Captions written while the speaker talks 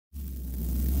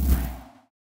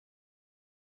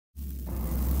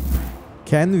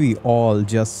Can we all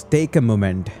just take a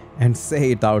moment and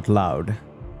say it out loud?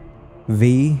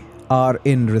 We are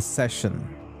in recession.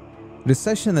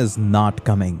 Recession is not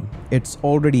coming. It's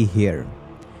already here.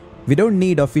 We don't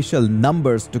need official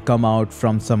numbers to come out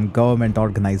from some government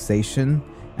organization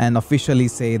and officially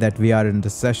say that we are in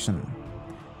recession.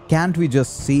 Can't we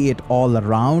just see it all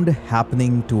around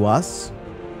happening to us?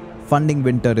 Funding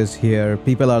winter is here.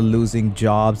 People are losing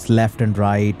jobs left and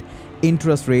right.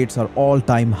 Interest rates are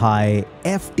all-time high.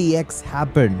 FTX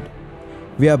happened.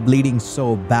 We are bleeding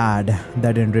so bad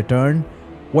that in return,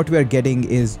 what we are getting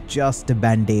is just a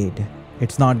band-aid.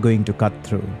 It's not going to cut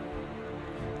through.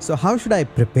 So how should I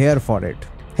prepare for it?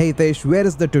 Hey Tesh, where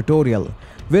is the tutorial?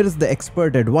 Where is the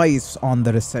expert advice on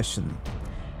the recession?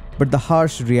 But the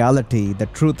harsh reality, the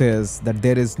truth is that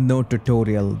there is no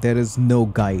tutorial, there is no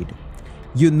guide.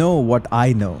 You know what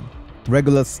I know.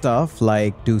 Regular stuff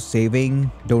like do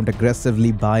saving, don't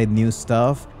aggressively buy new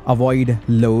stuff, avoid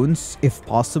loans if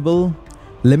possible,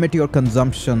 limit your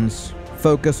consumptions,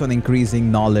 focus on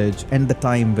increasing knowledge, and the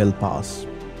time will pass.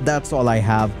 That's all I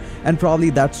have, and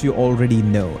probably that's you already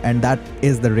know, and that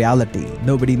is the reality.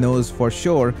 Nobody knows for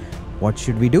sure what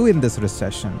should we do in this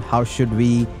recession, how should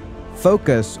we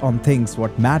focus on things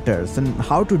what matters, and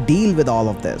how to deal with all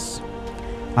of this.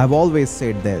 I've always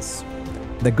said this.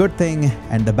 The good thing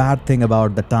and the bad thing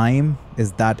about the time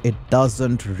is that it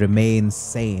doesn't remain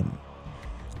same.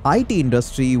 IT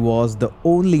industry was the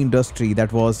only industry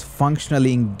that was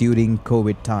functioning during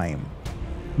COVID time.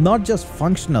 Not just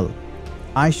functional,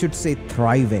 I should say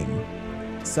thriving.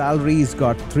 Salaries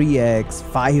got 3x,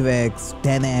 5x,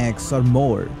 10x or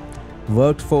more.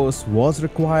 Workforce was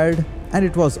required and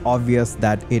it was obvious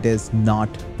that it is not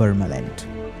permanent.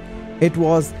 It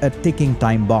was a ticking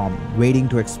time bomb waiting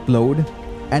to explode.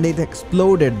 And it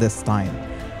exploded this time,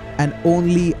 and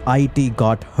only IT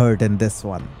got hurt in this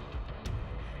one.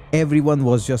 Everyone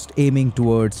was just aiming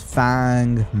towards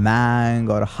FANG, MANG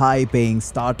or high-paying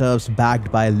startups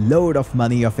backed by a load of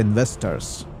money of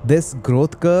investors. This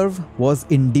growth curve was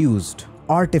induced,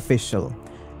 artificial,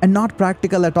 and not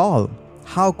practical at all.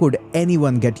 How could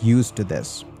anyone get used to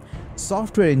this?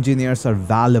 Software engineers are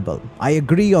valuable. I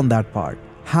agree on that part.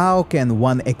 How can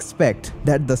one expect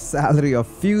that the salary of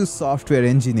few software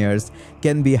engineers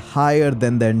can be higher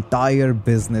than the entire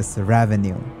business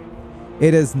revenue?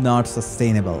 It is not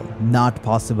sustainable, not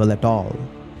possible at all.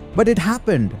 But it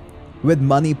happened. With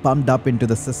money pumped up into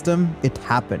the system, it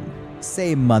happened.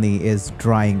 Same money is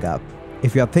drying up.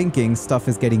 If you're thinking stuff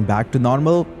is getting back to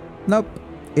normal, nope,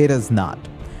 it is not.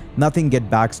 Nothing gets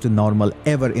back to normal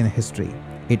ever in history.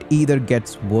 It either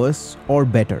gets worse or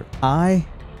better. I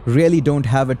really don't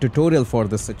have a tutorial for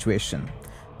this situation.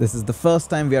 This is the first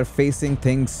time we are facing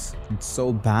things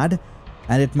so bad,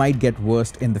 and it might get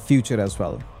worse in the future as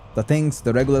well.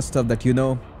 The regular stuff that you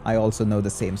know, I also know the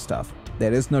same stuff.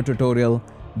 There is no tutorial,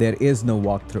 there is no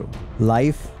walkthrough.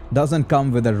 Life doesn't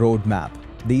come with a roadmap.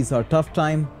 These are tough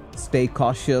times. Stay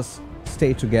cautious,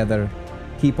 stay together,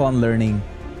 keep on learning,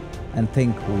 and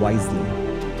think wisely.